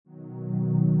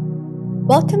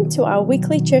Welcome to our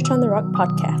weekly Church on the Rock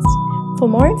podcast. For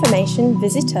more information,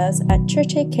 visit us at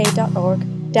churchak.org,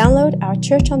 download our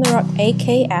Church on the Rock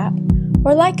AK app,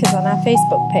 or like us on our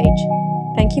Facebook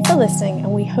page. Thank you for listening,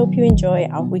 and we hope you enjoy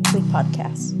our weekly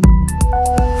podcast.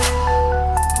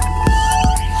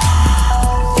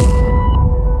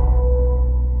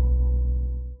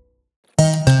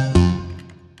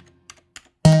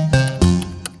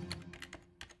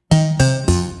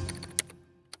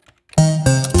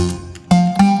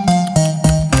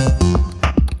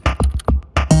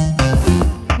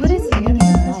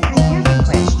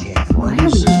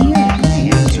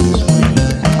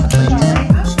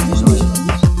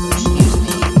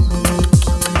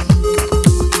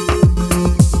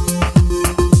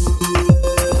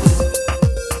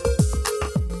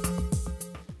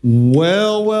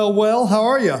 Well, how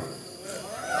are you?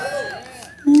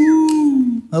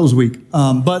 That was weak,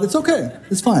 but it's okay.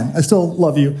 It's fine. I still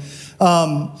love you.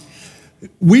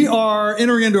 We are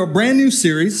entering into a brand new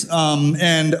series,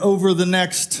 and over the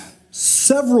next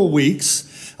several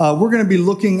weeks, we're going to be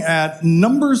looking at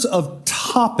numbers of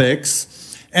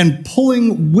topics and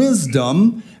pulling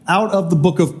wisdom out of the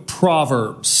book of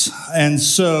Proverbs. And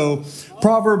so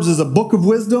Proverbs is a book of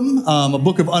wisdom, a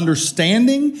book of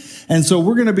understanding. And so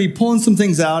we're going to be pulling some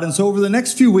things out. And so over the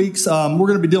next few weeks, we're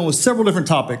going to be dealing with several different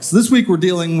topics. This week, we're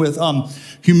dealing with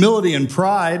humility and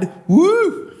pride.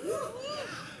 Woo!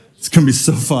 It's going to be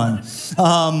so fun.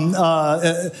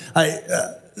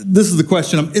 This is the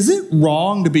question. Is it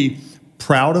wrong to be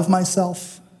proud of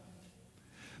myself?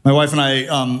 My wife and I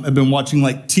have been watching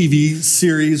like TV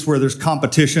series where there's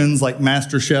competitions like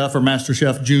MasterChef or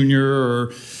MasterChef Junior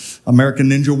or American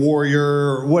Ninja Warrior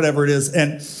or whatever it is.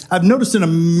 And I've noticed in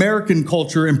American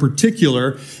culture in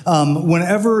particular,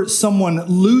 whenever someone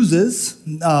loses,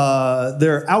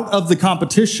 they're out of the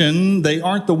competition, they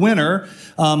aren't the winner,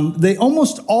 they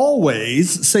almost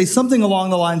always say something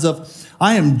along the lines of,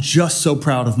 I am just so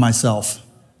proud of myself.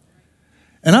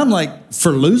 And I'm like,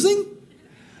 for losing?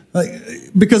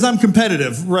 Because I'm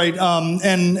competitive, right?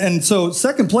 And so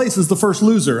second place is the first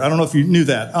loser. I don't know if you knew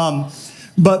that.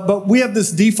 But we have this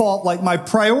default, like my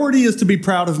priority is to be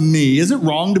proud of me. Is it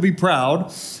wrong to be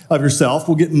proud of yourself?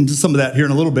 We'll get into some of that here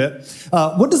in a little bit.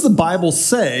 What does the Bible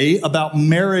say about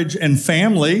marriage and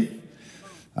family?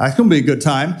 That's going to be a good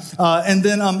time. And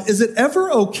then, is it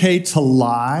ever okay to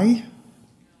lie?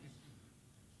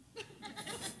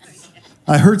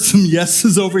 I heard some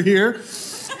yeses over here.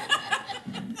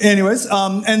 Anyways,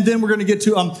 and then we're going to get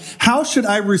to how should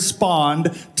I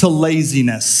respond to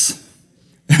laziness?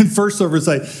 And first service,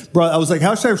 I was like,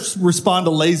 how should I respond to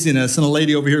laziness? And a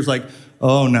lady over here is like,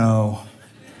 oh no.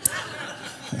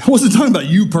 I wasn't talking about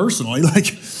you personally.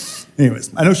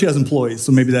 Anyways, I know she has employees,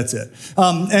 so maybe that's it.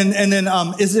 And then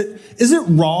is it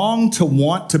wrong to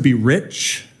want to be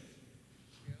rich?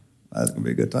 That's going to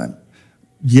be a good time.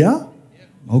 Yeah?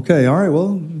 Okay, all right,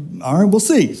 we'll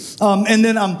see. And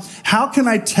then how can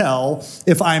I tell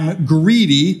if I'm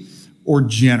greedy or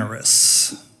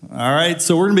generous? All right,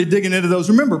 so we're going to be digging into those.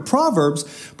 Remember, Proverbs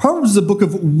is a book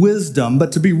of wisdom,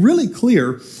 but to be really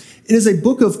clear, it is a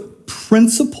book of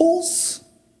principles,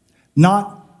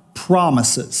 not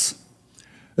promises.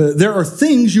 There are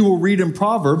things you will read in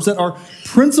Proverbs that are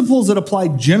principles that apply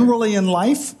generally in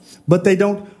life, but they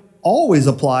don't always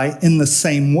apply in the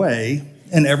same way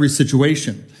in every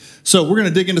situation. So we're going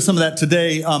to dig into some of that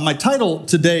today. My title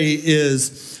today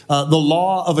is The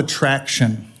Law of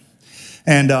Attraction.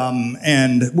 And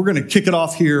we're going to kick it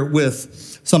off here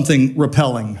with something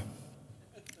repelling.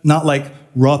 Not like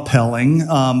repelling,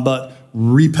 but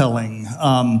repelling.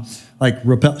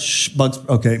 Bugs.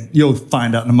 Okay, you'll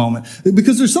find out in a moment.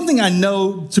 Because there's something I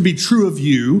know to be true of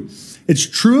you. It's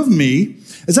true of me.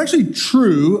 It's actually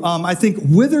true, I think,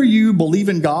 whether you believe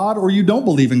in God or you don't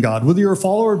believe in God, whether you're a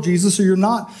follower of Jesus or you're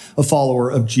not a follower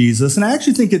of Jesus. And I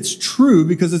actually think it's true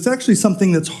because it's actually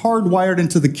something that's hardwired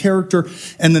into the character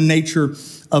and the nature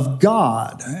of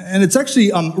God. And it's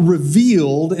actually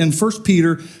revealed in 1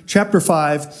 Peter chapter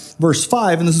 5, verse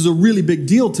 5. And this is a really big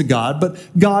deal to God. But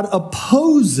God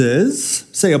opposes,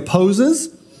 say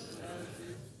opposes.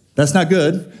 That's not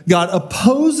good. God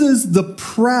opposes the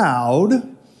proud,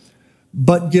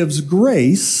 but gives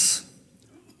grace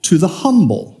to the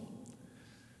humble.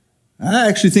 I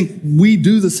actually think we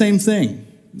do the same thing.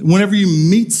 Whenever you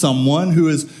meet someone who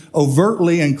is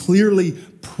overtly and clearly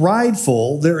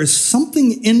prideful, there is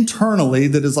something internally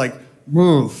that is like,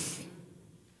 woof.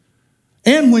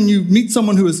 And when you meet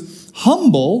someone who is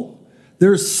humble,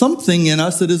 there is something in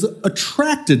us that is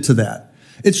attracted to that.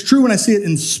 It's true when I see it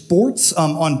in sports,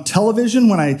 on television,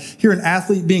 when I hear an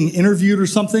athlete being interviewed or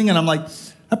something, and I'm like,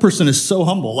 that person is so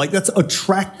humble. Like, that's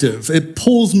attractive. It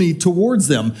pulls me towards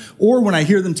them. Or when I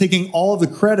hear them taking all of the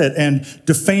credit and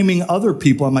defaming other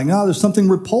people, I'm like, no, there's something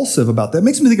repulsive about that. It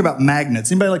makes me think about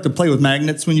magnets. Anybody like to play with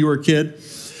magnets when you were a kid?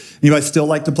 Anybody still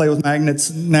like to play with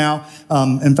magnets now?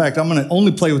 In fact, I'm going to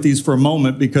only play with these for a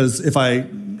moment, because if I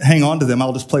hang on to them,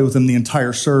 I'll just play with them the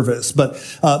entire service. But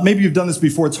maybe you've done this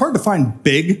before. It's hard to find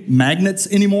big magnets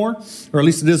anymore, or at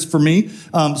least it is for me.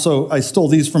 So I stole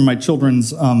these from my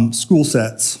children's school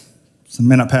sets. So I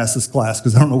may not pass this class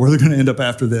because I don't know where they're going to end up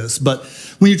after this. But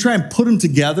when you try and put them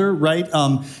together, right,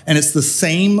 and it's the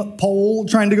same pole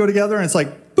trying to go together, and it's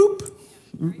like, boop,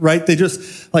 right? They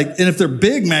just, like, and if they're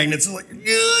big magnets, it's like,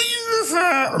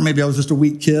 or maybe I was just a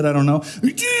weak kid, I don't know.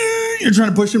 You're trying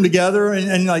to push them together, and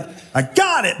you're like, I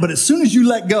got it. But as soon as you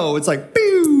let go, it's like,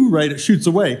 pew, right? It shoots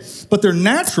away. But they're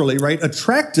naturally, right,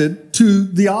 attracted to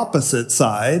the opposite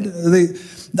side.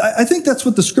 I think that's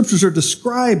what the scriptures are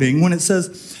describing when it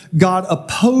says God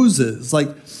opposes. Like,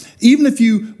 even if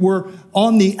you were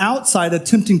on the outside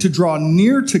attempting to draw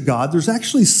near to God, there's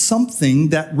actually something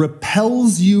that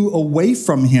repels you away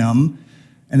from him,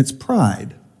 and it's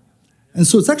pride. And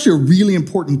so it's actually a really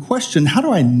important question. How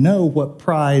do I know what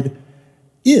pride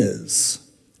is?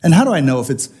 And how do I know if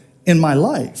it's in my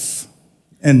life?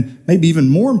 And maybe even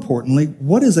more importantly,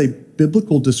 what is a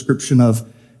biblical description of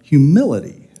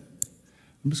humility?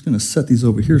 I'm just going to set these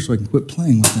over here so I can quit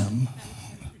playing with them.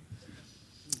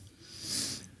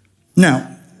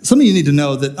 Now, some of you need to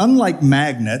know that unlike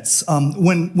magnets,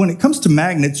 when it comes to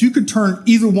magnets, you could turn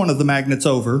either one of the magnets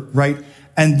over, right?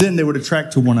 And then they would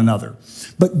attract to one another.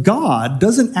 But God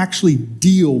doesn't actually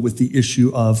deal with the issue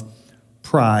of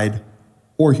pride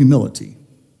or humility.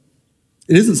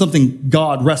 It isn't something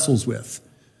God wrestles with.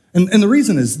 And the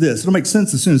reason is this. It'll make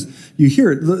sense as soon as you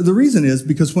hear it. The reason is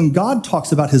because when God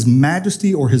talks about his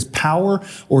majesty or his power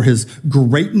or his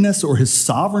greatness or his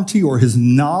sovereignty or his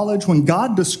knowledge, when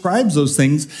God describes those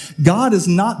things, God is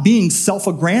not being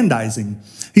self-aggrandizing.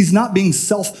 He's not being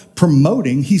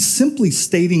self-promoting. He's simply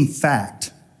stating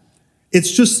fact.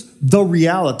 It's just the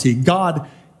reality. God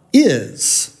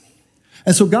is.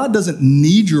 And so God doesn't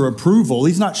need your approval.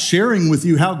 He's not sharing with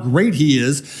you how great he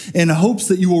is in hopes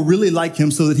that you will really like him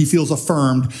so that he feels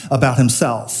affirmed about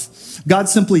himself. God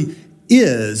simply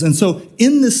is. And so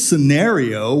in this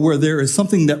scenario where there is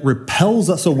something that repels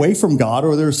us away from God,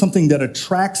 or there's something that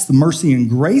attracts the mercy and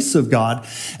grace of God,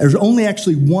 there's only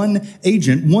actually one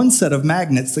agent, one set of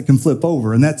magnets that can flip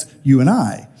over, and that's you and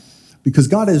I. Because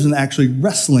God isn't actually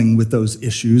wrestling with those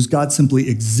issues. God simply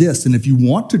exists. And if you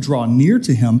want to draw near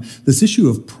to him, this issue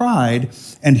of pride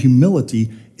and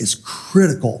humility is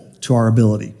critical to our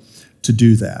ability to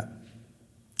do that.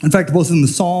 In fact, both in the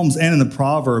Psalms and in the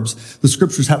Proverbs, the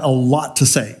scriptures have a lot to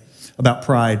say about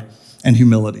pride and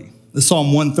humility. The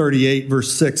Psalm 138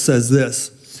 verse 6 says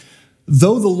this: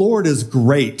 though the Lord is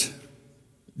great,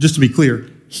 just to be clear,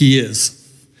 he is.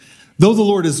 Though the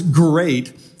Lord is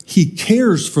great, he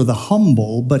cares for the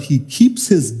humble, but he keeps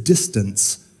his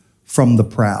distance from the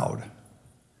proud.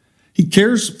 He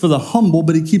cares for the humble,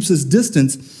 but he keeps his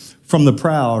distance from the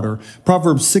proud. Or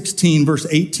Proverbs 16, verse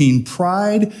 18,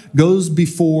 pride goes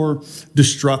before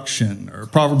destruction. Or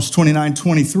Proverbs 29,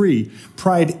 23,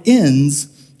 pride ends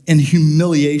in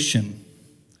humiliation,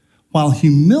 while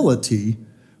humility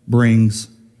brings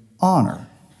honor.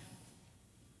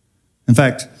 In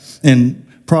fact, in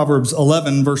Proverbs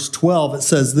 11, verse 12, it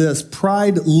says this: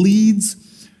 pride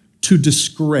leads to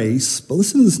disgrace. But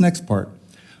listen to this next part.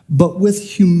 But with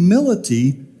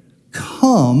humility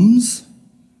comes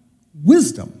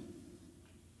wisdom.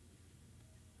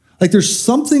 Like, there's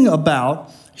something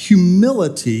about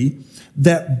humility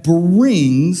that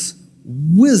brings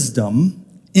wisdom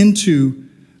into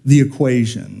the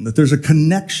equation, that there's a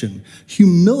connection.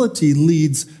 Humility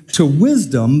leads to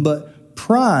wisdom, but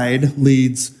pride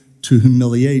leads to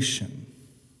humiliation.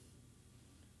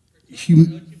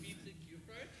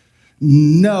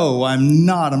 No, I'm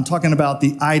not. I'm talking about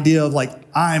the idea of, like,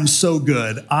 I'm so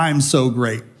good, I'm so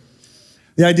great.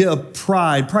 The idea of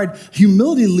pride.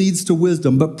 Humility leads to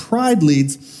wisdom, but pride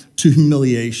leads to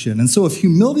humiliation. And so if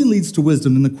humility leads to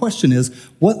wisdom, then the question is,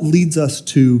 what leads us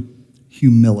to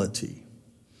humility?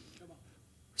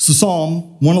 So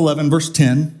Psalm 111, verse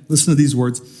 10, listen to these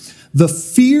words: the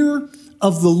fear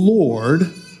of the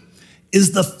Lord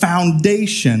is the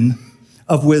foundation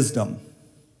of wisdom.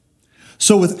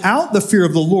 So without the fear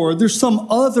of the Lord, there's some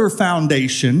other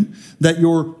foundation that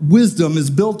your wisdom is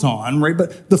built on, right?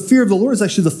 But the fear of the Lord is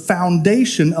actually the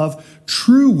foundation of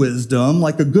true wisdom.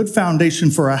 Like a good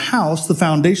foundation for a house, the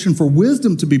foundation for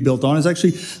wisdom to be built on is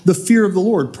actually the fear of the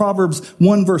Lord. Proverbs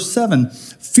 1, verse 7,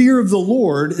 fear of the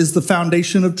Lord is the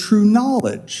foundation of true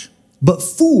knowledge. but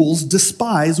fools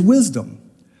despise wisdom.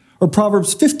 Or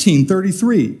Proverbs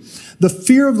 15:33. The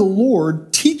fear of the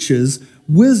Lord teaches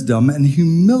wisdom, and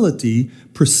humility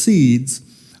precedes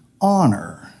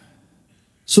honor.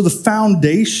 So the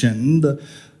foundation, the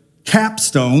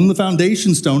capstone, the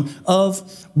foundation stone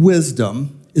of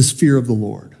wisdom is fear of the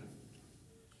Lord,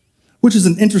 which is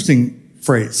an interesting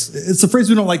phrase. It's a phrase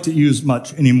we don't like to use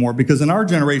much anymore because in our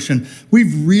generation,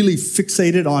 we've really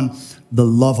fixated on the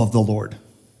love of the Lord.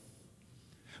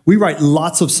 We write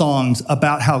lots of songs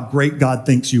about how great God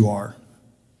thinks you are,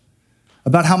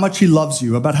 about how much he loves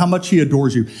you, about how much he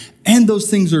adores you. And those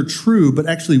things are true, but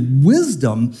actually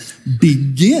wisdom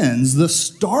begins, the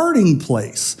starting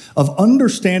place of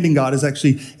understanding God is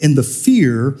actually in the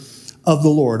fear of the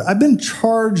Lord. I've been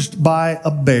charged by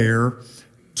a bear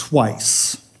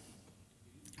twice.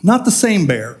 Not the same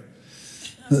bear.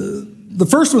 The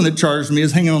first one that charged me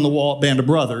is hanging on the wall at Band of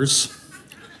Brothers.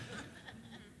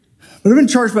 But I've been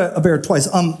charged by a bear twice.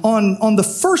 On the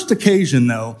first occasion,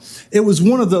 though, it was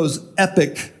one of those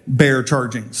epic bear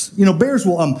chargings. You know, bears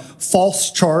will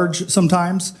false charge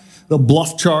sometimes. They'll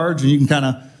bluff charge, and you can kind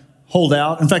of hold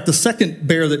out. In fact, the second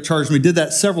bear that charged me did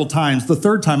that several times. The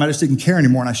third time, I just didn't care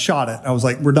anymore, and I shot it. I was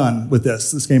like, we're done with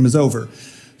this. This game is over.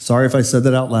 Sorry if I said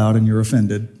that out loud and you're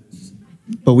offended.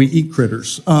 But we eat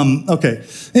critters. Okay.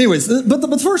 Anyways, but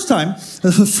the first time,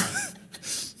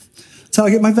 that's how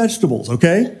I get my vegetables,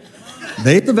 okay?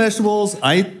 They ate the vegetables.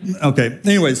 Okay.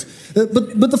 Anyways,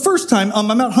 but the first time, I'm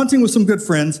out hunting with some good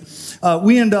friends.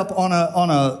 We end up on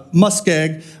a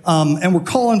muskeg, and we're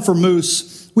calling for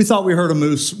moose. We thought we heard a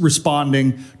moose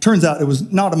responding. Turns out it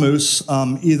was not a moose.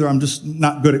 Either I'm just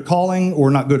not good at calling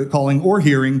or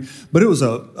hearing, but it was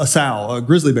a sow, a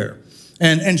grizzly bear.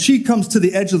 And she comes to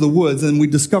the edge of the woods, and we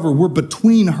discover we're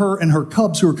between her and her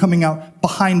cubs who are coming out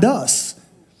behind us.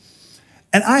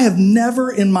 And I have never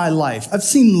in my life, I've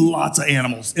seen lots of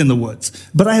animals in the woods,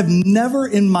 but I have never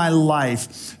in my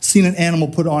life seen an animal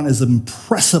put on as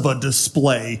impressive a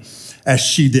display as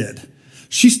she did.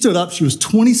 She stood up, she was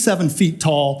 27 feet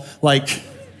tall,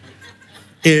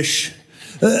 ish.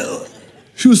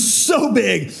 She was so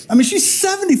big. I mean, she's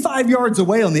 75 yards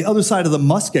away on the other side of the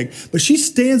muskeg, but she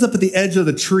stands up at the edge of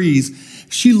the trees.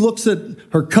 She looks at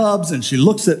her cubs and she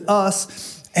looks at us.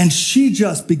 And she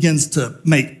just begins to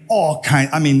make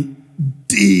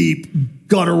deep,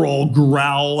 guttural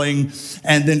growling,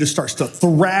 and then just starts to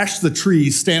thrash the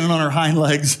trees, standing on her hind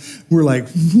legs. We're like,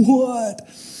 what?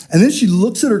 And then she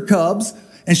looks at her cubs,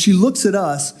 and she looks at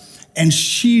us, and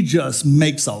she just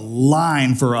makes a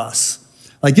line for us.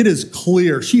 Like, it is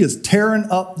clear. She is tearing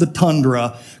up the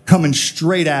tundra, coming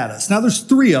straight at us. Now, there's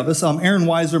three of us, Aaron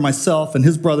Weiser, myself, and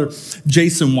his brother,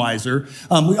 Jason Weiser.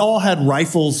 We all had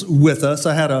rifles with us.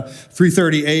 I had a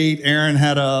 .338. Aaron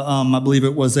had I believe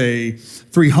it was a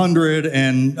 .300,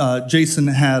 and Jason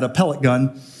had a pellet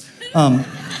gun,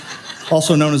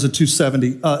 also known as a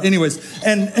 .270.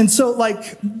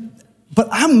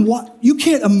 You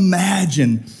can't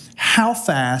imagine how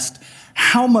fast,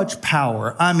 how much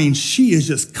power. I mean, she is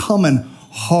just coming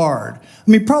hard. I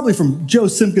mean, probably from Joe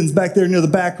Simpkins back there near the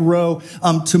back row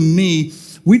to me.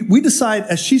 We decide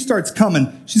as she starts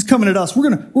coming, she's coming at us. We're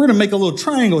gonna make a little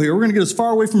triangle here. We're gonna get as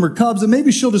far away from her cubs, and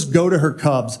maybe she'll just go to her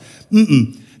cubs.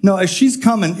 No, as she's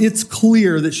coming, it's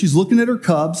clear that she's looking at her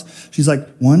cubs. She's like,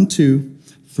 1, 2,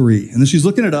 3, and then she's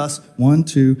looking at us. 1,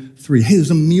 2, 3. Hey, there's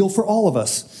a meal for all of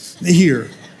us here.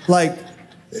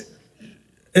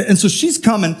 And so she's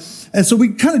coming. And so we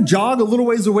kind of jog a little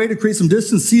ways away to create some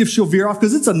distance, see if she'll veer off,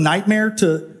 because it's a nightmare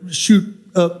to shoot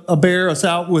a bear, a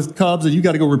sow with cubs, and you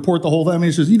got to go report the whole thing. I mean,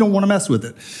 it's just, you don't want to mess with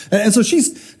it. And so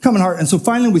she's coming hard. And so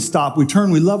finally we stop, we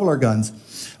turn, we level our guns.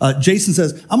 Jason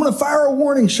says, I'm going to fire a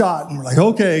warning shot. And we're like,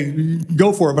 okay,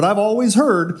 go for it. But I've always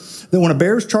heard that when a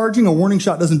bear's charging, a warning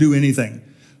shot doesn't do anything.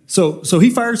 So he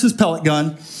fires his pellet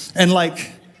gun, and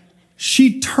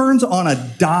she turns on a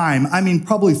dime. I mean,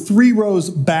 probably 3 rows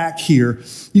back here.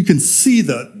 You can see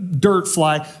the dirt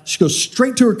fly. She goes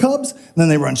straight to her cubs, and then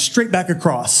they run straight back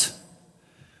across.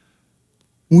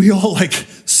 We all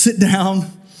sit down,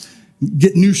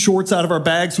 get new shorts out of our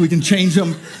bags so we can change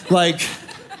them.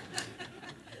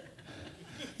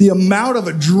 The amount of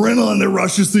adrenaline that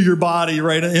rushes through your body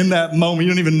right in that moment, you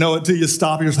don't even know it till you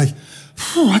stop. You're just like,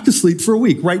 I could sleep for a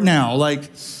week right now.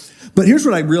 But here's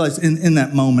what I realized in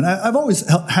that moment. I've always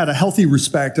had a healthy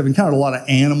respect. I've encountered a lot of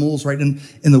animals right in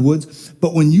the woods.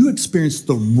 But when you experience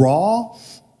the raw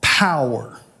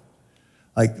power,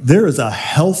 there is a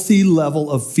healthy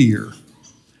level of fear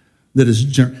that is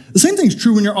generous. The same thing's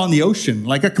true when you're on the ocean.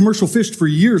 Like I commercial fished for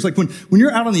years. Like when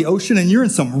you're out on the ocean and you're in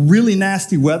some really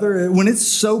nasty weather, when it's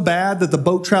so bad that the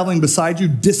boat traveling beside you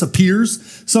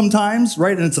disappears sometimes,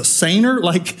 right? And it's a seiner,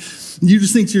 like you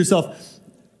just think to yourself,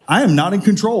 I am not in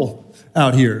control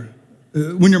out here.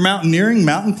 When you're mountaineering,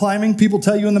 mountain climbing, people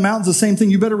tell you in the mountains the same thing.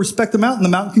 You better respect the mountain. The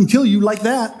mountain can kill you like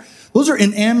that. Those are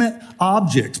inanimate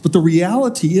objects. But the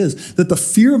reality is that the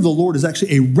fear of the Lord is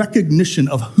actually a recognition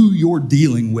of who you're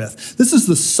dealing with. This is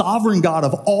the sovereign God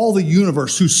of all the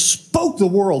universe who spoke the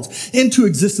worlds into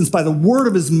existence by the word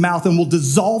of his mouth and will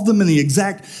dissolve them in the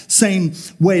exact same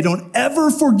way. Don't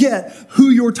ever forget who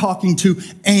you're talking to,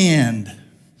 and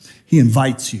he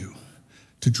invites you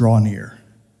to draw near.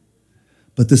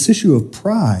 But this issue of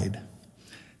pride,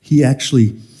 he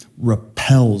actually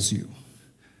repels you.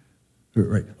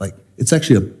 Right? Like it's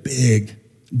actually a big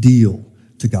deal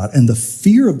to God. And the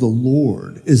fear of the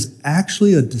Lord is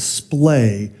actually a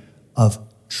display of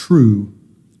true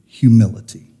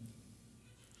humility.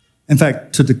 In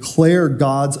fact, to declare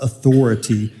God's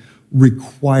authority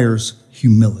requires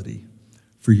humility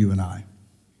for you and I.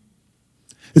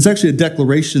 It's actually a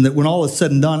declaration that when all is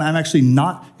said and done, I'm actually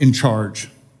not in charge.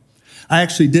 I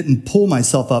actually didn't pull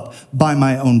myself up by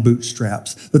my own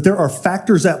bootstraps. That there are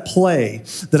factors at play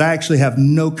that I actually have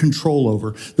no control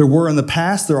over. There were in the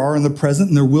past, there are in the present,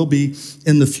 and there will be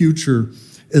in the future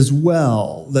as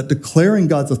well. That declaring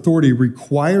God's authority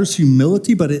requires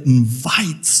humility, but it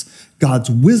invites God's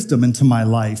wisdom into my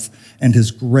life and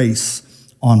his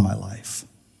grace on my life.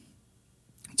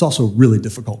 It's also really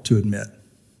difficult to admit,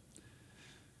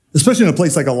 especially in a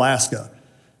place like Alaska.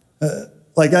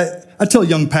 Like I tell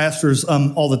young pastors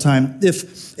all the time,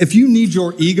 if you need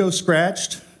your ego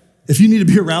scratched, if you need to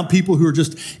be around people who are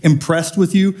just impressed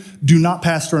with you, do not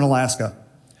pastor in Alaska.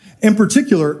 In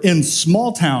particular, in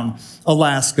small town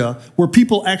Alaska, where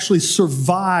people actually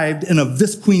survived in a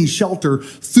Visqueen shelter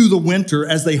through the winter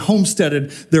as they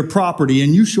homesteaded their property.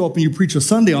 And you show up and you preach a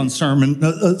Sunday on sermon,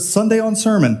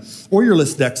 or you're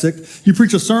dyslexic. You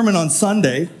preach a sermon on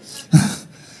Sunday.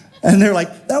 And they're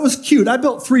like, that was cute. I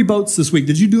built 3 boats this week.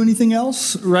 Did you do anything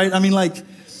else? Right? I mean, like,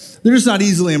 they're just not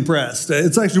easily impressed.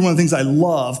 It's actually one of the things I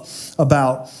love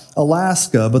about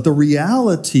Alaska. But the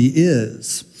reality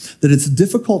is that it's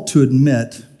difficult to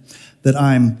admit that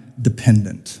I'm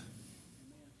dependent.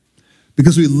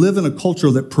 Because we live in a culture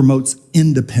that promotes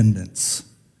independence.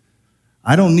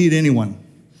 I don't need anyone.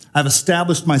 I've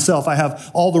established myself. I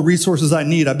have all the resources I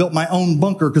need. I built my own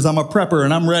bunker because I'm a prepper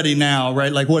and I'm ready now,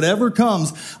 right? Like whatever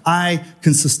comes, I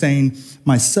can sustain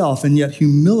myself. And yet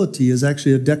humility is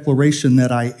actually a declaration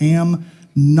that I am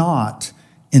not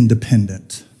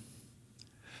independent.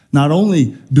 Not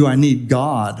only do I need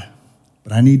God,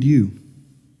 but I need you.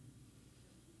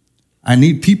 I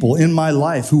need people in my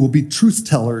life who will be truth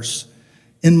tellers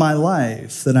in my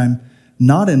life, that I'm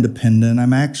not independent.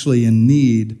 I'm actually in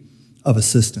need of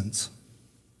assistance.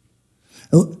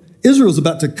 Israel's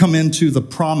about to come into the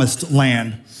promised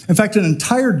land. In fact, an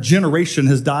entire generation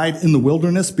has died in the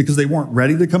wilderness because they weren't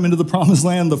ready to come into the promised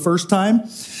land the first time.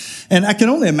 And I can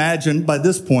only imagine by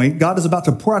this point, God is about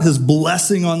to pour out his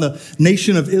blessing on the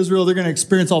nation of Israel. They're going to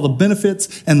experience all the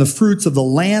benefits and the fruits of the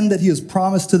land that he has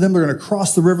promised to them. They're going to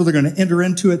cross the river. They're going to enter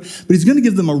into it. But he's going to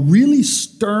give them a really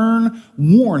stern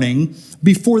warning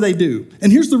before they do.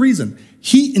 And here's the reason.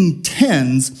 He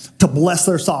intends to bless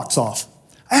their socks off.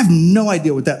 I have no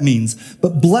idea what that means,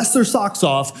 but bless their socks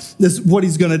off is what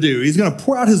he's going to do. He's going to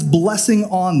pour out his blessing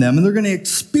on them, and they're going to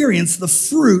experience the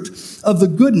fruit of the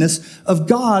goodness of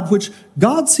God, which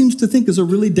God seems to think is a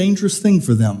really dangerous thing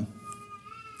for them.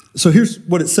 So here's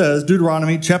what it says,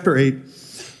 Deuteronomy chapter 8,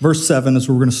 verse 7 is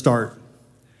where we're going to start.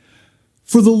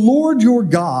 For the Lord your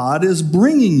God is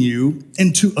bringing you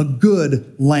into a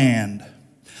good land,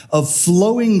 of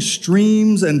flowing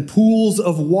streams and pools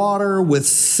of water, with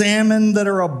salmon that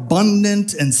are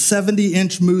abundant and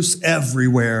 70-inch moose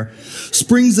everywhere,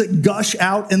 springs that gush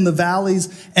out in the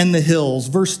valleys and the hills.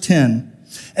 Verse 10,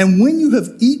 and when you have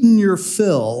eaten your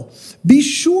fill, be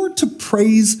sure to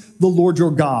praise the Lord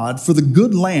your God for the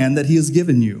good land that he has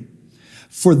given you.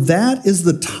 For that is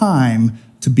the time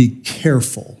to be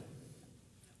careful.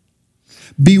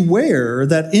 Beware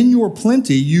that in your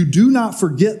plenty you do not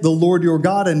forget the Lord your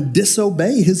God and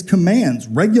disobey his commands,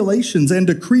 regulations, and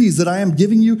decrees that I am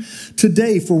giving you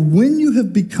today. For when you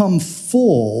have become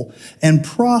full and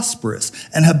prosperous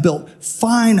and have built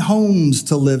fine homes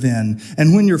to live in,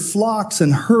 and when your flocks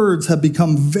and herds have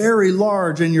become very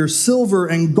large and your silver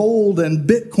and gold and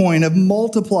Bitcoin have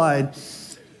multiplied,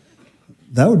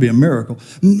 that would be a miracle.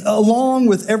 Along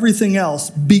with everything else,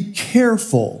 be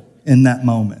careful in that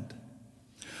moment.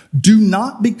 Do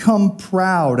not become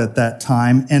proud at that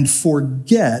time and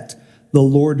forget the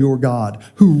Lord your God,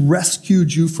 who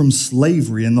rescued you from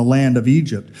slavery in the land of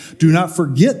Egypt. Do not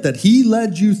forget that he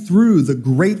led you through the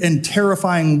great and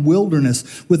terrifying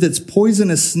wilderness with its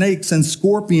poisonous snakes and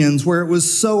scorpions, where it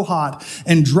was so hot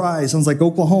and dry. Sounds like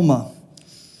Oklahoma.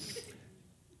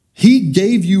 He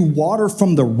gave you water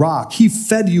from the rock. He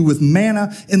fed you with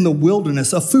manna in the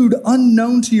wilderness, a food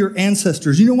unknown to your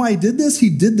ancestors. You know why he did this? He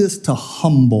did this to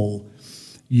humble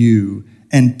you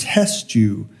and test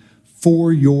you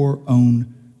for your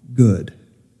own good.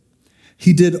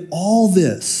 He did all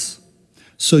this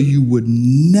so you would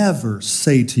never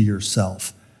say to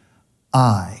yourself,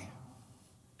 I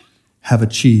have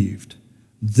achieved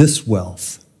this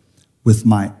wealth with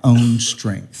my own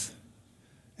strength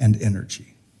and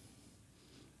energy.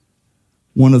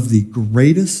 One of the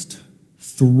greatest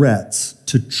threats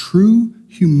to true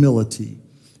humility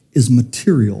is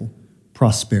material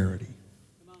prosperity.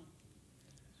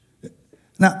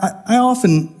 Now, I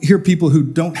often hear people who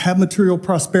don't have material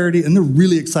prosperity, and they're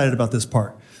really excited about this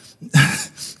part.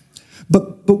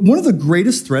 But one of the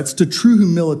greatest threats to true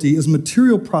humility is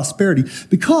material prosperity,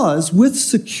 because with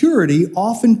security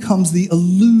often comes the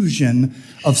illusion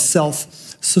of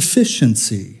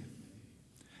self-sufficiency.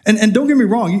 And don't get me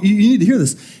wrong, you need to hear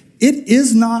this. It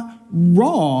is not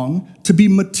wrong to be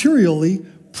materially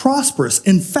prosperous.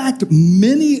 In fact,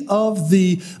 many of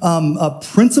the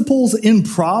principles in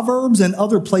Proverbs and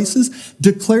other places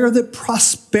declare that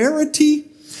prosperity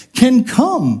can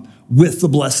come with the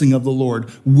blessing of the Lord,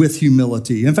 with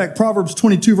humility. In fact, Proverbs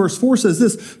 22 verse 4 says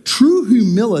this: true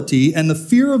humility and the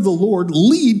fear of the Lord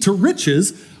lead to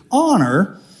riches,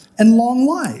 honor, and long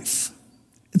life.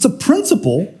 It's a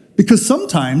principle, because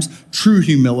sometimes true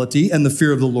humility and the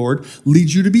fear of the Lord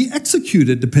leads you to be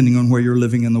executed depending on where you're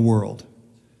living in the world.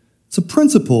 It's a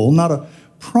principle, not a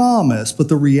promise, but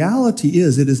the reality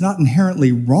is it is not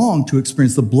inherently wrong to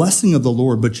experience the blessing of the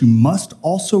Lord, but you must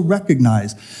also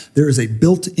recognize there is a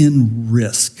built-in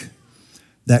risk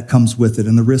that comes with it.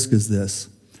 And the risk is this: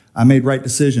 I made right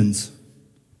decisions.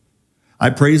 I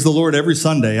praise the Lord every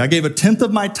Sunday. I gave 1/10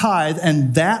 of my tithe,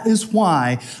 and that is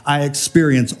why I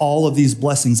experience all of these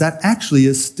blessings. That actually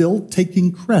is still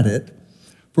taking credit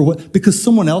for what, because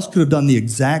someone else could have done the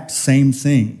exact same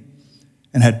thing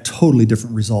and had totally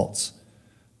different results,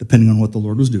 depending on what the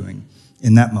Lord was doing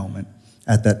in that moment,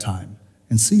 at that time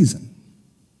and season.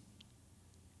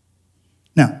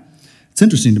 Now, it's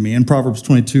interesting to me in Proverbs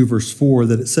 22, verse 4,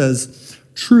 that it says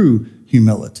true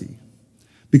humility.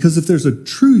 Because if there's a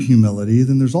true humility,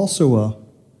 then there's also a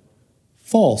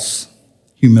false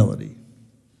humility.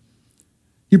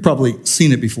 You've probably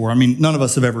seen it before. I mean, none of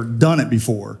us have ever done it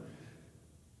before.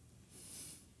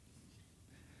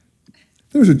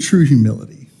 There's a true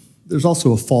humility. There's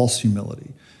also a false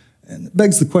humility. And it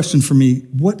begs the question for me,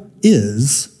 what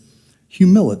is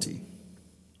humility?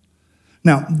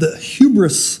 Now, the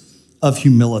hubris of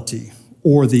humility,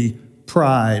 or the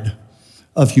pride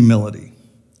of humility.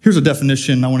 Here's a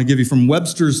definition I want to give you from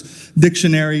Webster's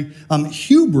dictionary.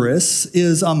 Hubris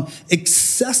is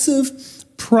excessive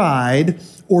pride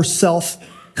or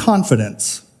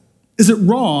self-confidence. Is it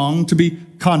wrong to be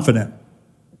confident?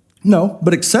 No,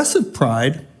 but excessive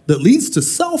pride that leads to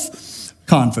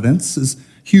self-confidence is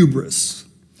hubris.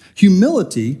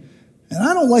 Humility, and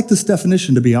I don't like this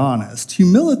definition to be honest,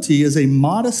 humility is a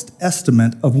modest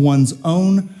estimate of one's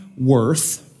own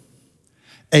worth,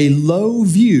 a low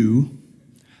view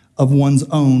of one's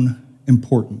own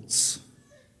importance.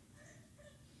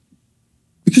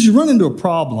 Because you run into a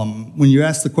problem when you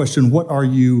ask the question, what are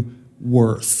you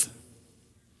worth?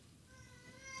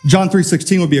 John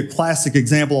 3:16 would be a classic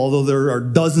example, although there are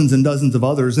dozens and dozens of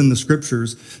others in the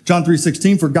scriptures. John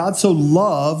 3:16, for God so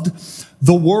loved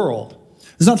the world.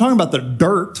 It's not talking about the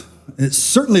dirt. It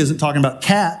certainly isn't talking about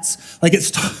cats.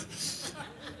 It's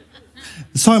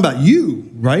talking about you,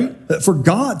 right? For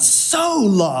God so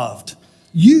loved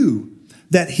you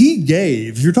that he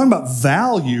gave. If you're talking about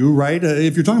value, right?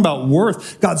 If you're talking about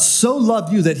worth, God so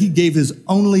loved you that he gave his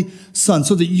only son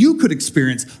so that you could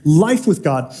experience life with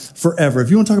God forever. If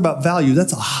you want to talk about value,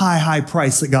 that's a high, high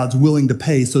price that God's willing to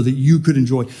pay so that you could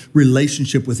enjoy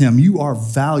relationship with him. You are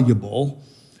valuable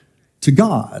to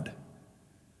God.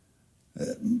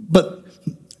 But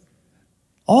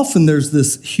often there's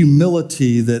this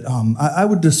humility that I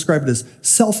would describe it as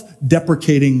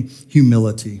self-deprecating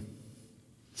humility.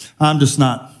 I'm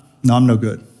no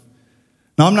good.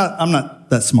 No, I'm not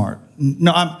that smart.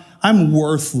 No, I'm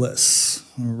worthless,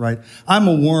 right? I'm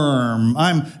a worm.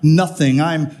 I'm nothing.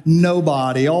 I'm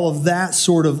nobody. All of that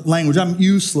sort of language. I'm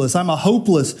useless. I'm a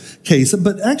hopeless case.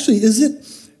 But actually, is it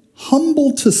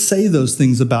humble to say those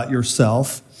things about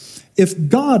yourself if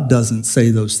God doesn't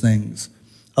say those things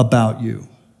about you?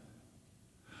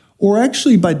 Or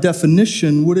actually, by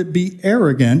definition, would it be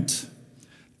arrogant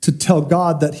to tell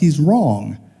God that he's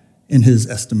wrong in his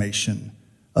estimation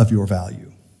of your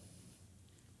value?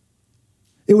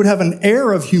 It would have an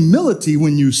air of humility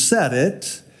when you said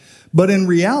it, but in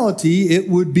reality, it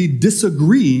would be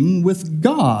disagreeing with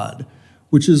God,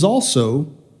 which is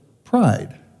also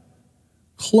pride,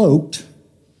 cloaked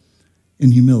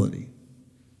in humility.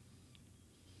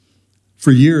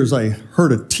 For years, I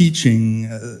heard a teaching,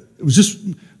 it was just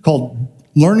called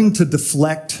Learning to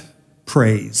Deflect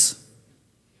Praise.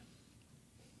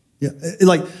 Yeah,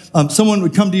 like someone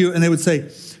would come to you and they would say,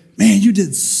 man, you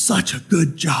did such a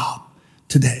good job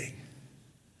today.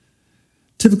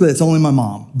 Typically, it's only my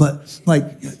mom, but like,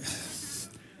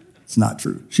 it's not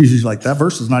true. She's usually like, that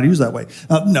verse is not used that way.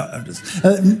 No, I'm just...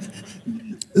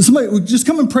 somebody would just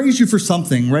come and praise you for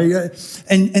something, right?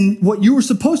 And what you were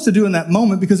supposed to do in that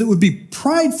moment, because it would be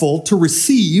prideful to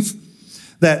receive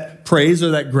that praise or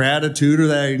that gratitude or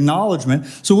that acknowledgement.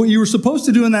 So what you were supposed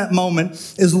to do in that moment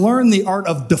is learn the art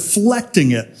of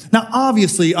deflecting it. Now,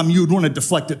 obviously, you would want to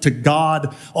deflect it to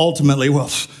God ultimately. Well,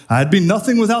 I'd be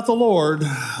nothing without the Lord.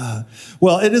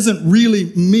 Well, it isn't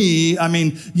really me. I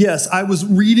mean, yes, I was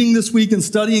reading this week and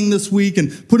studying this week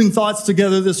and putting thoughts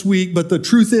together this week, but the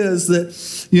truth is that,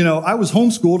 I was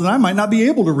homeschooled and I might not be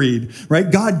able to read, right?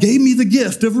 God gave me the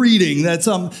gift of reading. That's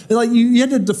like you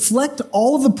had to deflect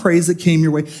all of the praise that came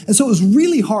your way. And so it was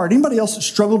really hard. Anybody else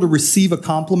struggle to receive a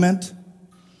compliment?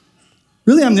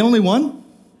 Really, I'm the only one?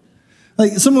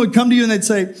 Like someone would come to you and they'd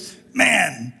say,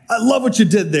 man, I love what you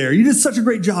did there. You did such a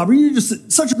great job. Or you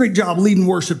did such a great job leading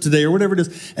worship today or whatever it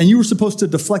is. And you were supposed to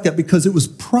deflect that because it was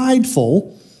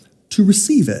prideful to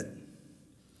receive it.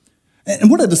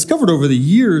 And what I discovered over the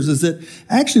years is that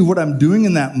actually what I'm doing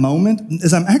in that moment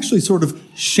is I'm actually sort of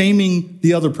shaming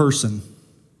the other person.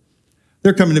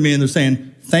 They're coming to me and they're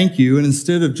saying, thank you. And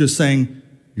instead of just saying,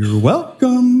 you're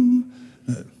welcome,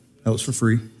 that was for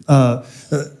free.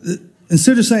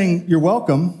 Instead of saying, you're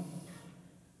welcome,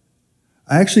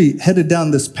 I actually headed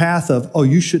down this path of, oh,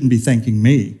 you shouldn't be thanking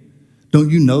me. Don't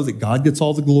you know that God gets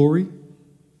all the glory?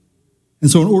 And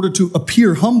so in order to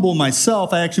appear humble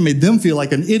myself, I actually made them feel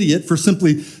like an idiot for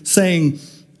simply saying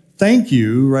thank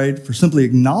you, right? For simply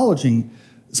acknowledging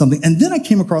something. And then I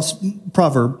came across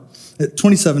Proverb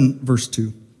 27, verse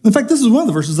 2. In fact, this is one of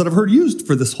the verses that I've heard used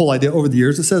for this whole idea over the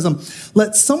years. It says,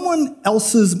 let someone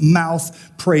else's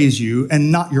mouth praise you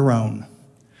and not your own.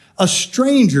 A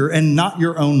stranger and not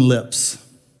your own lips.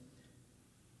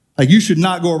 Like you should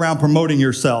not go around promoting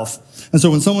yourself. And so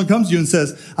when someone comes to you and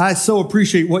says, I so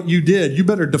appreciate what you did, you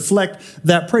better deflect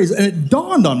that praise. And it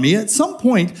dawned on me at some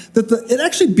point that it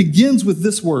actually begins with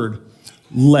this word,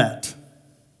 let.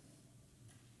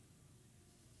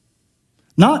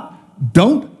 Not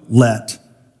don't let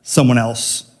someone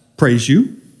else praise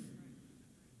you.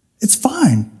 It's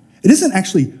fine. It isn't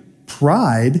actually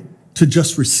pride to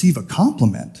just receive a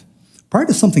compliment. Pride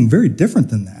is something very different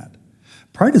than that.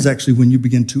 Pride is actually when you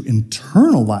begin to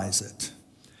internalize it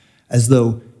as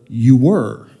though you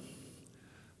were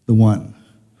the one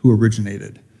who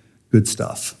originated good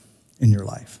stuff in your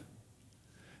life.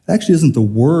 It actually isn't the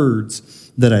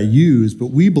words that I use, but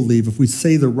we believe if we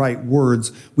say the right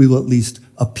words, we will at least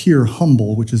appear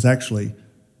humble, which is actually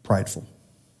prideful.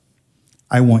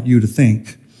 I want you to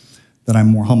think that I'm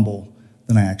more humble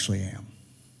than I actually am.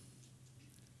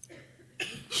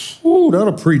 Ooh,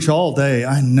 that'll preach all day,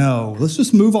 I know. Let's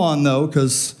just move on, though,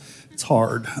 because it's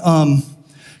hard.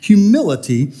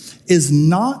 Humility is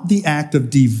not the act of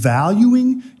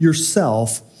devaluing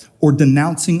yourself or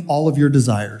denouncing all of your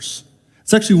desires.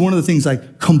 It's actually one of the things I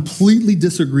completely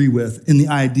disagree with in the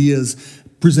ideas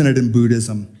presented in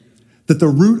Buddhism. That the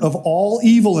root of all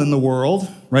evil in the world,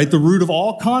 right, the root of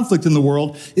all conflict in the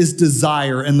world is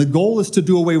desire, and the goal is to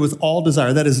do away with all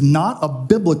desire. That is not a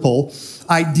biblical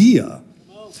idea.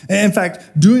 In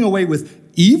fact, doing away with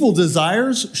evil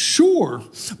desires, sure,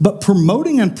 but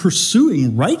promoting and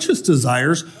pursuing righteous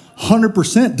desires,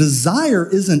 100%. Desire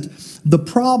isn't the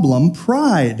problem.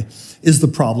 Pride is the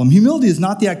problem. Humility is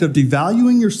not the act of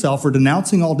devaluing yourself or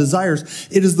denouncing all desires.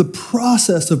 It is the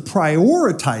process of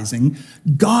prioritizing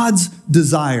God's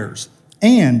desires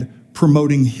and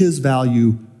promoting his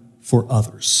value for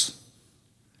others.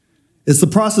 It's the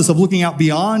process of looking out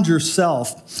beyond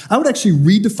yourself. I would actually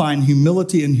redefine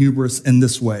humility and hubris in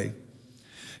this way.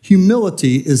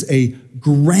 Humility is a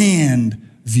grand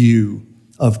view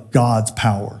of God's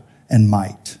power and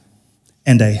might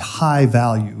and a high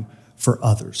value for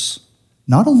others.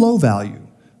 Not a low value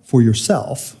for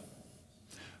yourself,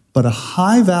 but a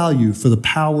high value for the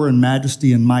power and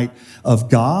majesty and might of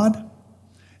God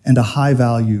and a high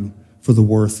value for the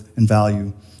worth and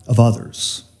value of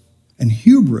others. And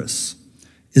hubris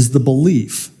is the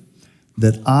belief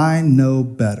that I know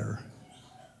better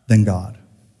than God.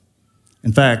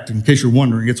 In fact, in case you're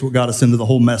wondering, it's what got us into the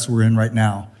whole mess we're in right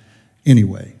now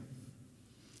anyway.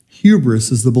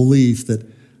 Hubris is the belief that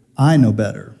I know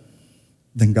better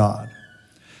than God.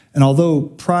 And although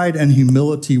pride and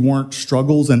humility weren't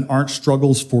struggles and aren't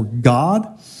struggles for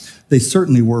God, they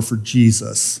certainly were for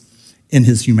Jesus in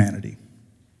his humanity.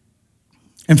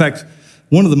 In fact,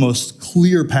 one of the most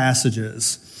clear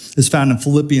passages is found in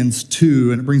Philippians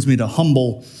 2, and it brings me to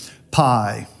humble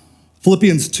pie.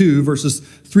 Philippians 2, verses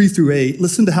 3 through 8.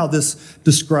 Listen to how this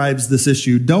describes this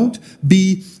issue. Don't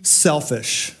be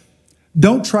selfish.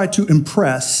 Don't try to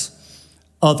impress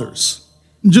others.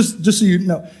 Just so you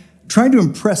know, trying to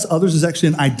impress others is actually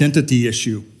an identity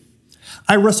issue.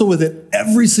 I wrestle with it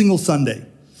every single Sunday.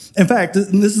 In fact,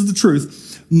 and this is the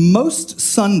truth, most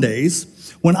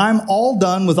Sundays, when I'm all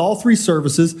done with all three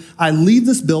services, I leave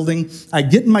this building, I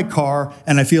get in my car,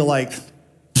 and I feel like,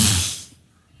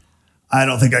 I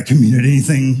don't think I communicated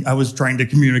anything I was trying to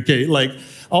communicate. Like,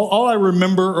 all I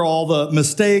remember are all the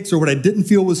mistakes or what I didn't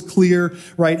feel was clear,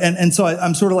 right? And so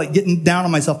I'm sort of like getting down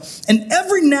on myself. And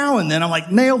every now and then I'm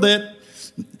like, nailed it.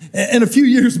 And a few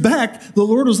years back, the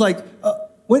Lord was like,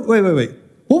 wait.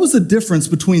 What was the difference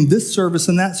between this service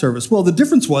and that service? Well, the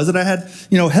difference was that I had,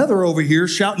 Heather over here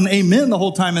shouting amen the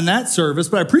whole time in that service,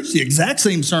 but I preached the exact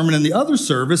same sermon in the other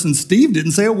service, and Steve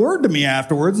didn't say a word to me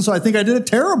afterwards, and so I think I did a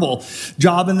terrible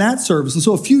job in that service. And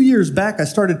so a few years back, I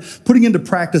started putting into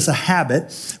practice a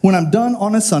habit. When I'm done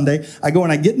on a Sunday, I go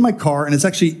and I get in my car, and it's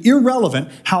actually irrelevant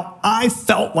how I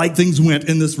felt like things went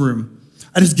in this room.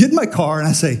 I just get in my car and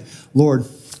I say, Lord,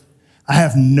 I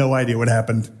have no idea what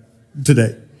happened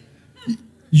today.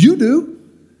 You do.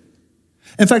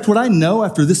 In fact, what I know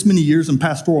after this many years in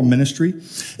pastoral ministry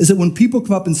is that when people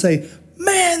come up and say,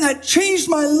 man, that changed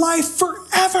my life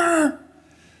forever,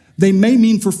 they may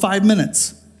mean for 5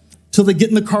 minutes till they get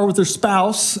in the car with their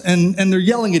spouse and they're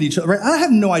yelling at each other. Right? I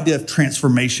have no idea if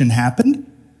transformation happened.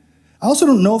 I also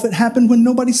don't know if it happened when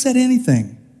nobody said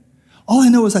anything. All I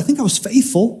know is I think I was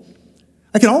faithful.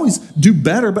 I can always do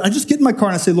better, but I just get in my car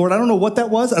and I say, Lord, I don't know what that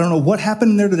was. I don't know what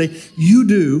happened in there today. You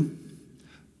do.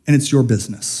 And it's your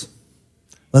business.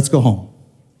 Let's go home.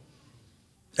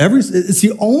 It's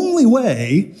the only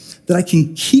way that I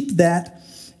can keep that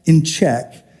in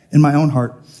check in my own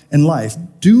heart and life.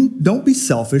 Don't be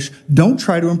selfish. Don't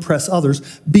try to impress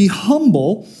others. Be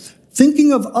humble,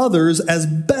 thinking of others as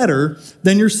better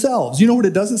than yourselves. You know what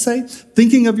it doesn't say?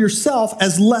 Thinking of yourself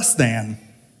as less than.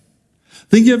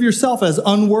 Thinking of yourself as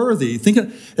unworthy.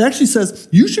 It actually says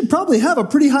you should probably have a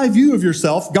pretty high view of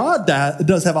yourself. God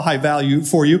does have a high value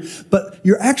for you, but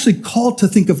you're actually called to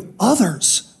think of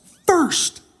others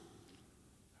first,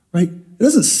 right? It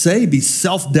doesn't say be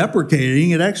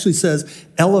self-deprecating. It actually says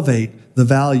elevate the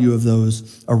value of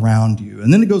those around you.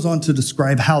 And then it goes on to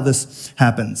describe how this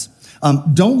happens.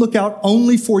 Don't look out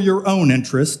only for your own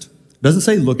interest. It doesn't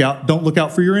say don't look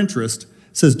out for your interest.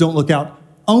 It says don't look out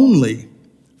only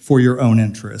for your own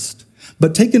interest,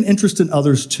 but take an interest in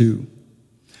others too.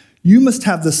 You must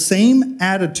have the same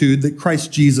attitude that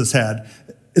Christ Jesus had.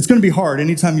 It's going to be hard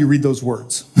anytime you read those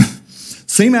words.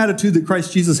 Same attitude that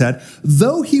Christ Jesus had.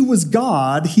 Though he was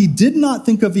God, he did not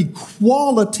think of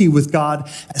equality with God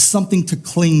as something to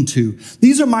cling to.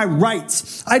 These are my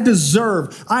rights. I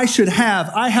deserve. I should have.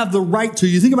 I have the right to.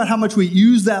 You think about how much we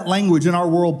use that language in our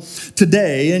world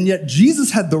today, and yet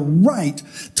Jesus had the right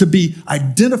to be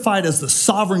identified as the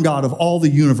sovereign God of all the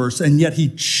universe, and yet he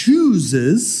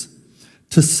chooses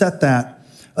to set that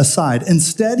aside.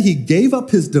 Instead, he gave up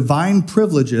his divine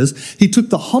privileges. He took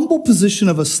the humble position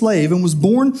of a slave and was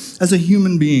born as a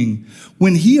human being.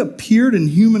 When he appeared in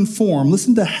human form,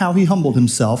 listen to how he humbled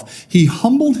himself. He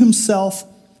humbled himself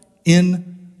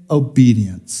in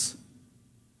obedience.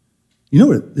 You know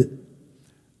what?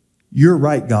 You're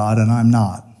right, God, and I'm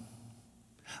not.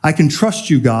 I can trust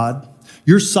you, God.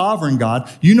 You're sovereign,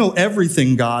 God. You know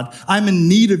everything, God. I'm in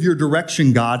need of your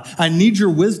direction, God. I need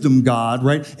your wisdom, God,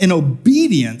 right? In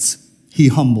obedience, he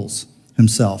humbles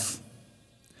himself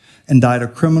and died a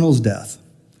criminal's death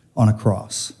on a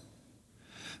cross.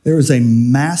 There is a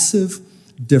massive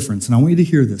difference, and I want you to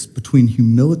hear this, between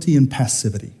humility and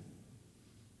passivity.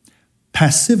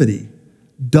 Passivity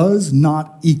does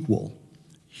not equal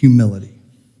humility.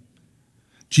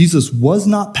 Jesus was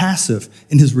not passive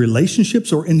in his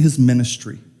relationships or in his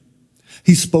ministry.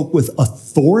 He spoke with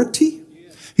authority.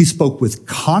 He spoke with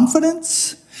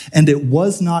confidence, and it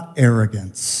was not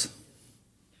arrogance.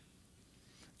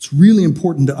 It's really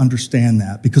important to understand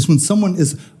that, because when someone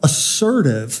is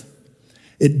assertive,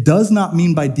 it does not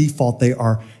mean by default they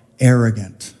are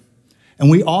arrogant. And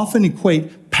we often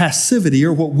equate passivity,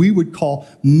 or what we would call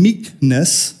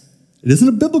meekness. It isn't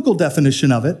a biblical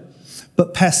definition of it,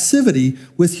 but passivity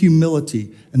with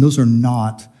humility. And those are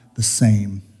not the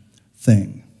same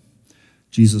thing.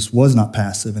 Jesus was not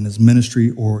passive in his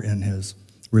ministry or in his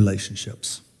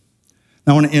relationships.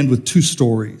 Now, I want to end with two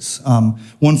stories,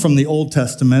 one from the Old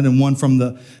Testament and one from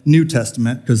the New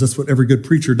Testament, because that's what every good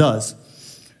preacher does.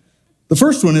 The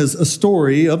first one is a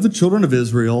story of the children of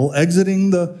Israel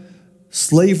exiting the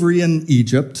slavery in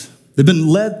Egypt. They've been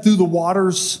led through the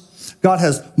waters. God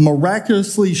has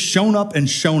miraculously shown up and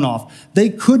shown off. They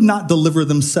could not deliver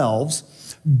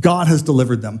themselves. God has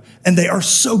delivered them, and they are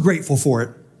so grateful for it.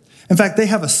 In fact, they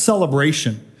have a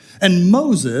celebration. And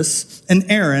Moses and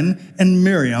Aaron and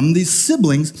Miriam, these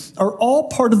siblings, are all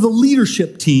part of the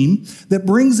leadership team that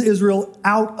brings Israel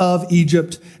out of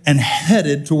Egypt and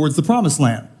headed towards the promised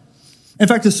land. In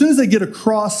fact, as soon as they get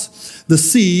across the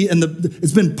sea and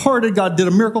it's been parted, God did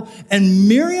a miracle. And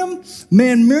Miriam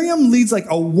leads like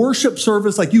a worship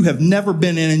service like you have never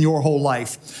been in your whole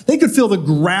life. They could feel the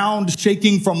ground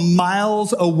shaking from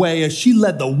miles away as she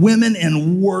led the women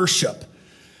in worship.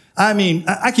 I mean,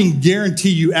 I can guarantee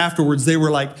you afterwards, they were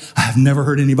like, I've never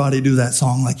heard anybody do that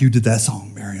song like you did that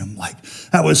song, Miriam. Like,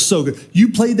 that was so good.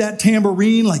 You played that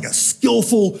tambourine like a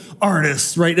skillful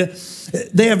artist, right?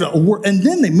 They have a word, and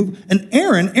then they move. And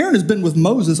Aaron has been with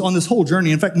Moses on this whole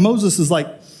journey. In fact, Moses is like,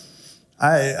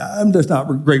 I'm just not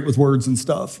great with words and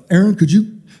stuff. Aaron,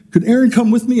 could Aaron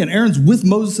come with me? And Aaron's with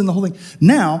Moses and the whole thing.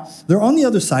 Now, they're on the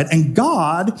other side, and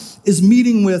God is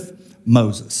meeting with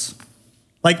Moses,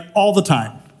 like all the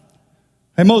time.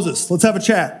 Hey, Moses, let's have a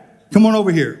chat. Come on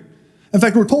over here. In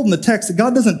fact, we're told in the text that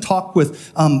God doesn't talk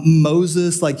with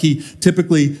Moses like he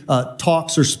typically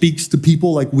talks or speaks to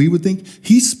people like we would think.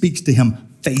 He speaks to him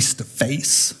face to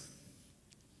face.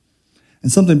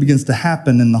 And something begins to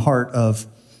happen in the heart of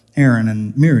Aaron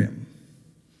and Miriam.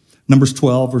 Numbers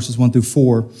 12, verses 1 through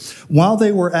 4. While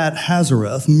they were at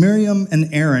Hazareth, Miriam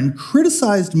and Aaron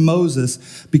criticized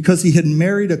Moses because he had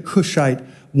married a Cushite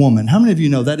woman. How many of you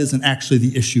know that isn't actually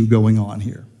the issue going on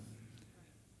here?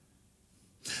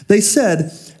 They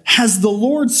said, has the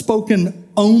Lord spoken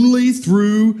only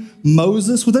through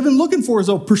Moses? What they've been looking for is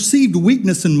a perceived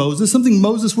weakness in Moses, something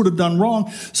Moses would have done wrong,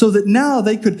 so that now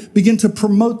they could begin to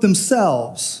promote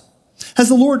themselves. Has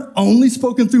the Lord only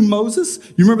spoken through Moses?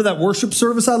 You remember that worship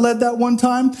service I led that one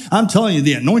time? I'm telling you,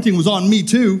 the anointing was on me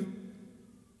too.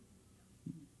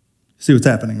 See what's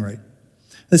happening, right?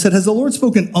 They said, has the Lord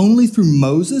spoken only through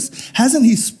Moses? Hasn't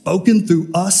he spoken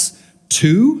through us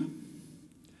too?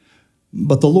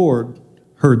 But the Lord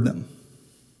heard them,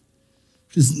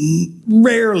 which is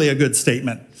rarely a good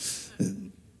statement.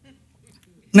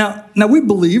 Now we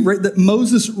believe, right, that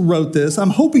Moses wrote this. I'm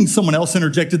hoping someone else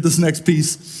interjected this next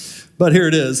piece, but here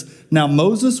it is. Now,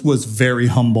 Moses was very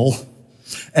humble,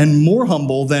 and more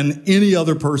humble than any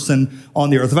other person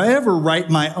on the earth. If I ever write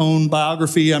my own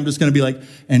biography, I'm just going to be like,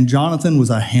 and Jonathan was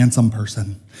a handsome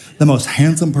person, the most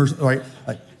handsome person, right?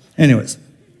 Anyways,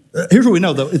 here's what we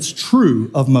know, though. It's true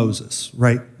of Moses,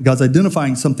 right? God's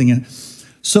identifying something in.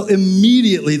 So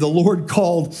immediately the Lord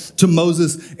called to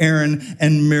Moses, Aaron,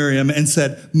 and Miriam and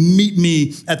said, meet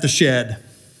me at the shed.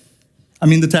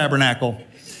 The tabernacle.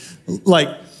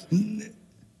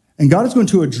 And God is going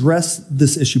to address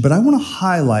this issue, but I want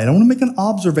to make an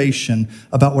observation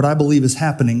about what I believe is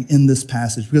happening in this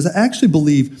passage, because I actually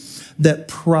believe that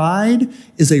pride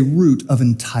is a root of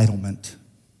entitlement.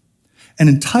 And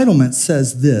entitlement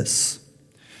says this: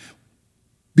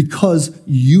 because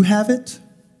you have it,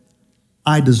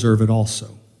 I deserve it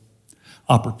also.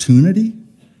 Opportunity,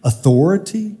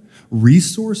 authority,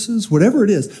 resources, whatever it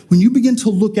is, when you begin to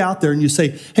look out there and you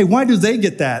say, hey, why do they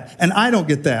get that and I don't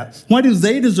get that? Why do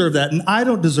they deserve that and I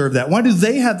don't deserve that? Why do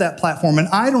they have that platform and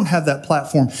I don't have that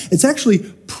platform? It's actually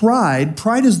pride.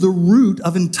 Pride is the root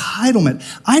of entitlement.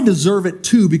 I deserve it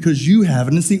too because you have it.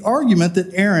 And it's the argument that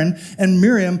Aaron and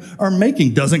Miriam are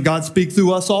making. Doesn't God speak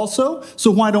through us also?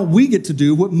 So why don't we get to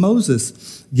do what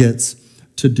Moses gets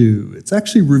to do? It's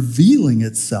actually revealing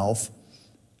itself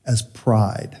as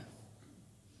pride.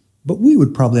 But we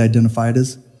would probably identify it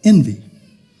as envy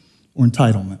or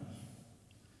entitlement.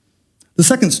 The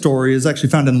second story is actually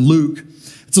found in Luke.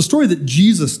 It's a story that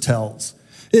Jesus tells.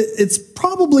 It's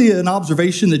probably an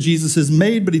observation that Jesus has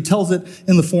made, but he tells it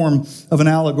in the form of an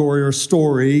allegory or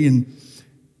story. And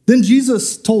then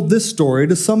Jesus told this story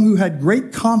to some who had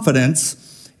great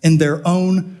confidence in their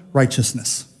own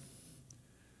righteousness.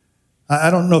 I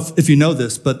don't know if you know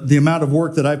this, but the amount of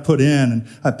work that I put in, and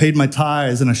I paid my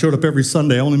tithes, and I showed up every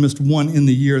Sunday. I only missed one in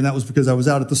the year, and that was because I was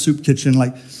out at the soup kitchen.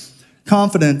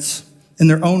 Confidence in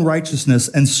their own righteousness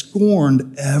and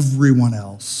scorned everyone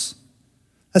else.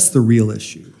 That's the real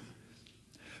issue.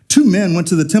 2 men went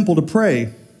to the temple to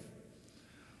pray.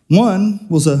 One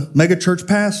was a megachurch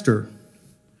pastor.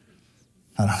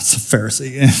 I don't know, it's a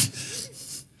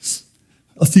Pharisee.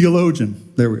 A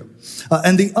theologian. There we go.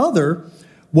 And the other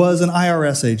was an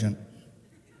IRS agent.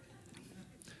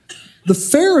 The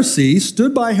Pharisee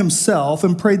stood by himself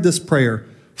and prayed this prayer.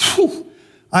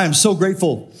 I am so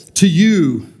grateful to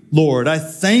you, Lord. I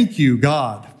thank you,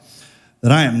 God,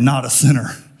 that I am not a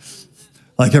sinner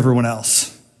like everyone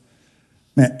else.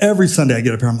 Man, every Sunday I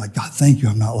get up here, I'm like, God, thank you.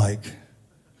 I'm not like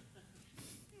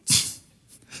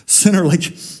sinner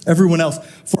like everyone else.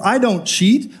 For I don't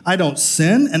cheat, I don't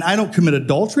sin, and I don't commit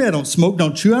adultery. I don't smoke,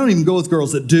 don't chew. I don't even go with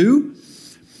girls that do.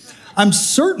 I'm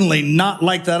certainly not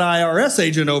like that IRS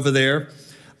agent over there.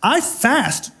 I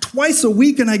fast twice a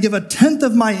week and I give 1/10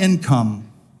 of my income.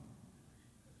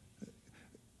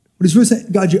 What he's really saying,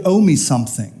 God, you owe me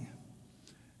something.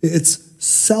 It's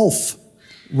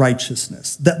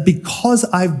self-righteousness. That because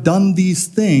I've done these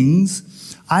things,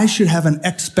 I should have an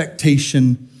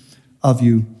expectation of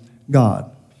you,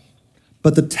 God.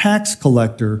 But the tax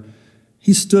collector,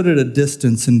 he stood at a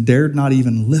distance and dared not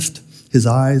even lift his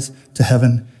eyes to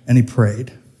heaven, and he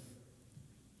prayed.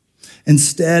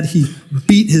 Instead, he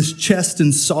beat his chest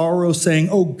in sorrow, saying,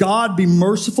 "Oh God, be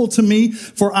merciful to me,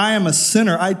 for I am a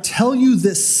sinner." I tell you,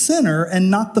 this sinner,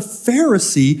 and not the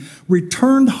Pharisee,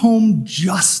 returned home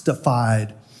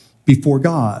justified before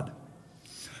God.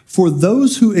 For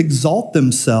those who exalt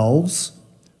themselves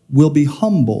will be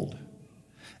humbled,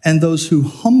 and those who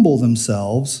humble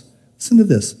themselves, listen to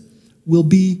this, will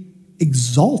be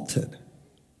exalted.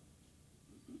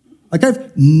 Like,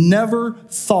 I've never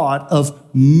thought of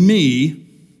me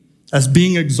as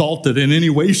being exalted in any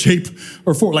way, shape,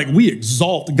 or form. Like, we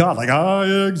exalt God. Like,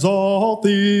 I exalt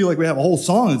thee. Like, we have a whole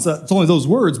song. It's only those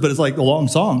words, but it's like a long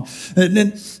song.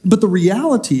 But the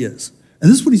reality is, and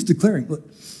this is what he's declaring.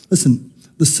 Listen,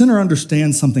 the sinner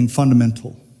understands something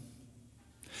fundamental.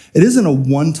 It isn't a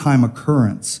one-time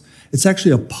occurrence. It's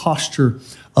actually a posture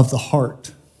of the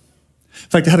heart. In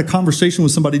fact, I had a conversation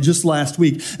with somebody just last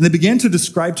week, and they began to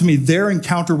describe to me their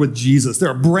encounter with Jesus.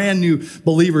 They're a brand new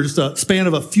believer, just a span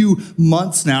of a few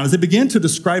months now. As they began to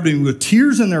describe to me with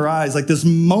tears in their eyes, like this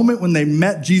moment when they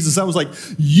met Jesus, I was like,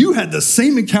 you had the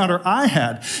same encounter I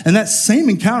had. And that same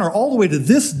encounter all the way to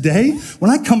this day,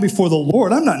 when I come before the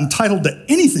Lord, I'm not entitled to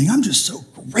anything. I'm just so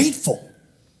grateful.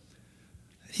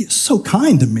 He is so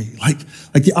kind to me, like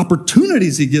the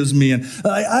opportunities he gives me. And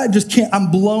I just can't,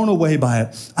 I'm blown away by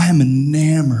it. I am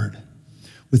enamored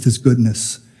with his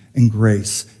goodness and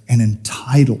grace and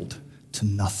entitled to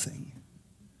nothing.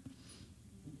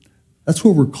 That's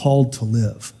where we're called to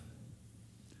live.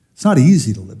 It's not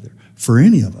easy to live there for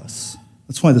any of us.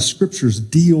 That's why the scriptures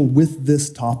deal with this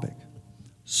topic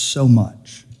so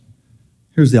much.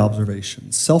 Here's the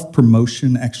observation.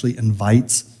 Self-promotion actually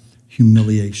invites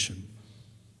humiliation.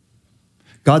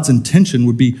 God's intention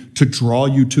would be to draw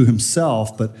you to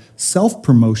himself, but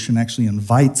self-promotion actually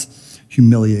invites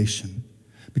humiliation.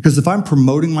 Because if I'm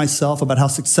promoting myself about how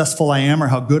successful I am or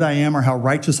how good I am or how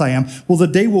righteous I am, well, the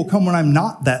day will come when I'm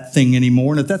not that thing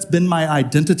anymore. And if that's been my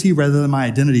identity rather than my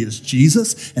identity is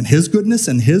Jesus and his goodness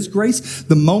and his grace,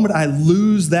 the moment I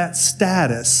lose that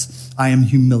status, I am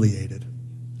humiliated.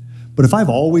 But if I've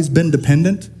always been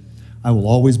dependent, I will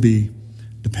always be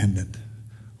dependent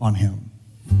on him.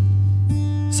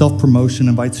 Self-promotion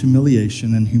invites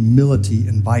humiliation, and humility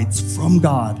invites from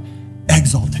God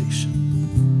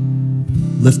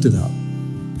exaltation. Lift it up.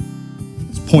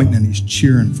 He's pointing and he's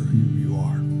cheering for who you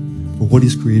are, for what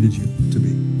he's created you to be.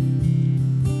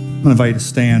 I'm going to invite you to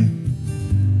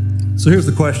stand. So here's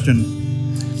the question.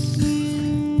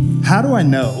 How do I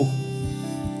know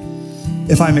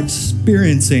if I'm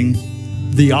experiencing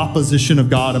the opposition of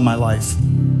God in my life?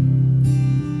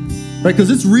 Right? Because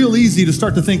it's real easy to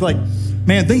start to think like,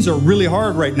 man, things are really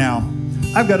hard right now.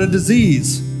 I've got a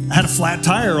disease. I had a flat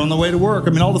tire on the way to work.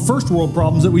 I mean, all the first world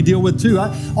problems that we deal with too.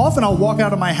 I'll walk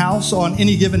out of my house on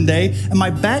any given day and my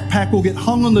backpack will get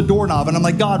hung on the doorknob and I'm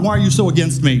like, God, why are you so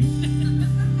against me?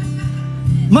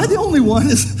 Am I the only one?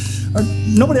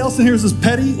 Nobody else in here is as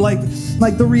petty?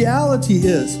 Like the reality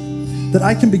is that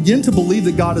I can begin to believe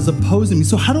that God is opposing me.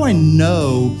 So how do I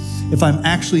know if I'm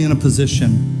actually in a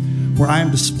position where I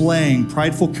am displaying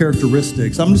prideful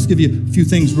characteristics? I'm just going to give you a few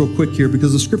things real quick here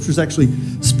because the scriptures actually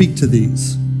speak to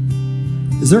these.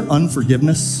 Is there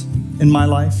unforgiveness in my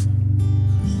life?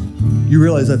 You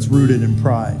realize that's rooted in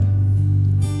pride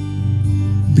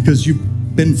because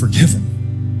you've been forgiven.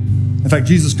 In fact,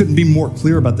 Jesus couldn't be more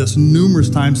clear about this numerous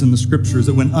times in the scriptures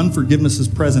that when unforgiveness is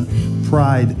present,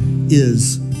 pride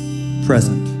is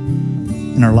present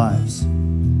in our lives.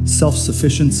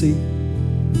 Self-sufficiency.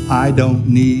 I don't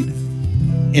need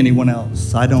anyone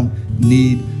else. I don't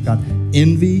need God.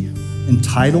 Envy,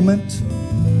 entitlement,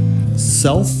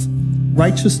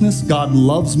 self-righteousness. God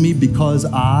loves me because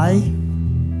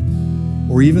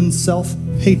or even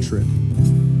self-hatred.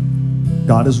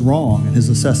 God is wrong in his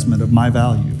assessment of my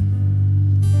value.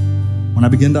 When I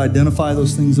begin to identify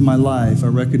those things in my life, I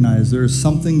recognize there is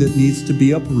something that needs to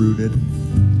be uprooted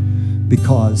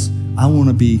because I want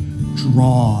to be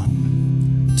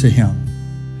drawn to him.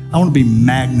 I want to be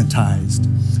magnetized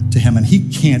to him, and he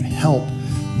can't help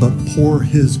but pour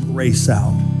his grace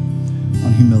out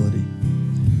on humility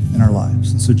in our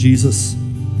lives. And so Jesus,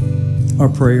 our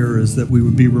prayer is that we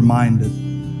would be reminded,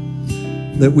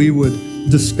 that we would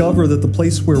discover that the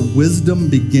place where wisdom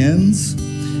begins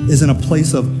is in a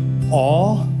place of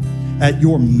awe at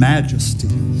your majesty,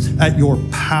 at your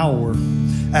power,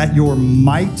 at your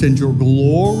might and your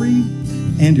glory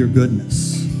and your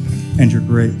goodness and your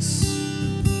grace.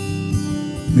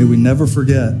 May we never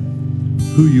forget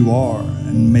who you are,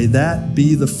 and may that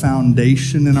be the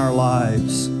foundation in our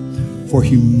lives for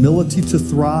humility to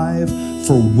thrive,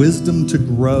 for wisdom to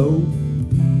grow.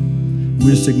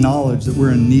 We just acknowledge that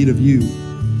we're in need of you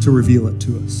to reveal it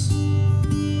to us.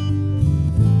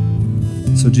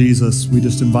 So Jesus, we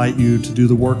just invite you to do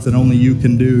the work that only you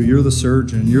can do. You're the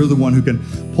surgeon. You're the one who can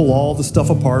pull all the stuff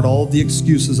apart, all of the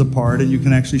excuses apart, and you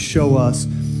can actually show us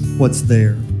what's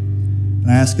there. And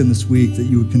I ask in this week that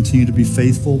you would continue to be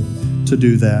faithful to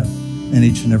do that in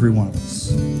each and every one of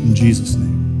us. In Jesus'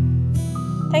 name.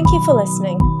 Thank you for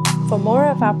listening. For more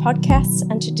of our podcasts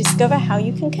and to discover how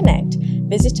you can connect,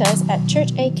 visit us at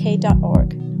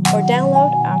churchak.org or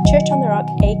download our Church on the Rock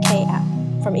AK app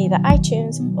from either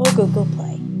iTunes or Google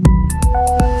Play.